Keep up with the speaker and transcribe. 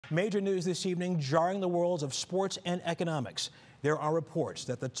Major news this evening jarring the worlds of sports and economics. There are reports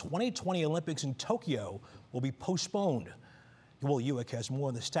that the 2020 Olympics in Tokyo will be postponed. Will Ujek has more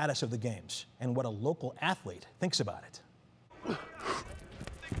on the status of the games and what a local athlete thinks about it.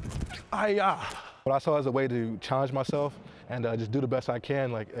 What I saw as a way to challenge myself and just do the best I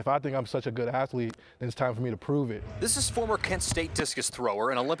can. Like, if I think I'm such a good athlete, then it's time for me to prove it. This is former Kent State discus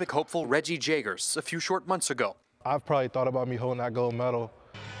thrower and Olympic hopeful Reggie Jagers a few short months ago. I've probably thought about me holding that gold medal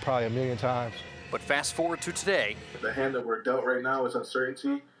probably a million times. But fast forward to today. The hand that we're dealt right now is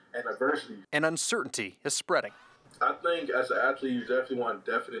uncertainty and adversity. And uncertainty is spreading. I think as an athlete, you definitely want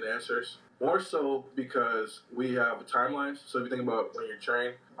definite answers. More so because we have timelines. So if you think about when you're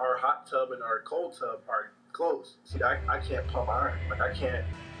training, our hot tub and our cold tub are closed. See, I can't pump iron. Like I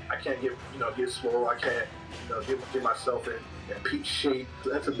can't get swole. I can't get myself in peak shape.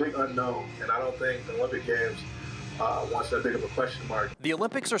 That's a big unknown, and I don't think the Olympic Games wants that big of a question mark. The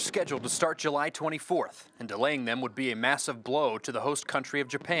Olympics are scheduled to start July 24th, and delaying them would be a massive blow to the host country of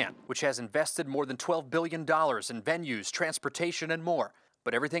Japan, which has invested more than $12 billion in venues, transportation, and more.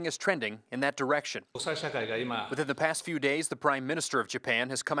 But everything is trending in that direction. Within the past few days, the Prime Minister of Japan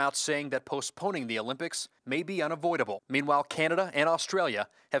has come out saying that postponing the Olympics may be unavoidable. Meanwhile, Canada and Australia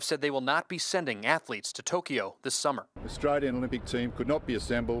have said they will not be sending athletes to Tokyo this summer. The Australian Olympic team could not be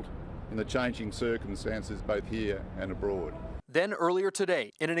assembled in the changing circumstances both here and abroad. Then earlier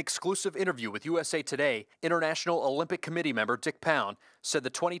today, in an exclusive interview with USA Today, International Olympic Committee member Dick Pound said the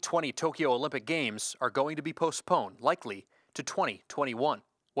 2020 Tokyo Olympic Games are going to be postponed, likely to 2021.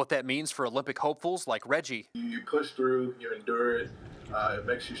 What that means for Olympic hopefuls like Reggie, you push through, you endure it, it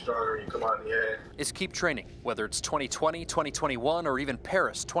makes you stronger when you come out in the end, is keep training, whether it's 2020, 2021, or even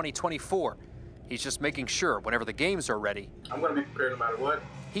Paris 2024. He's just making sure whenever the games are ready, I'm going to be prepared no matter what.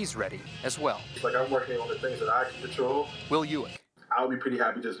 He's ready as well. It's like I'm working on the things that I can control. Will Ujek. I'll be pretty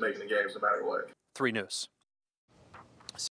happy just making the games no matter what. 3 News.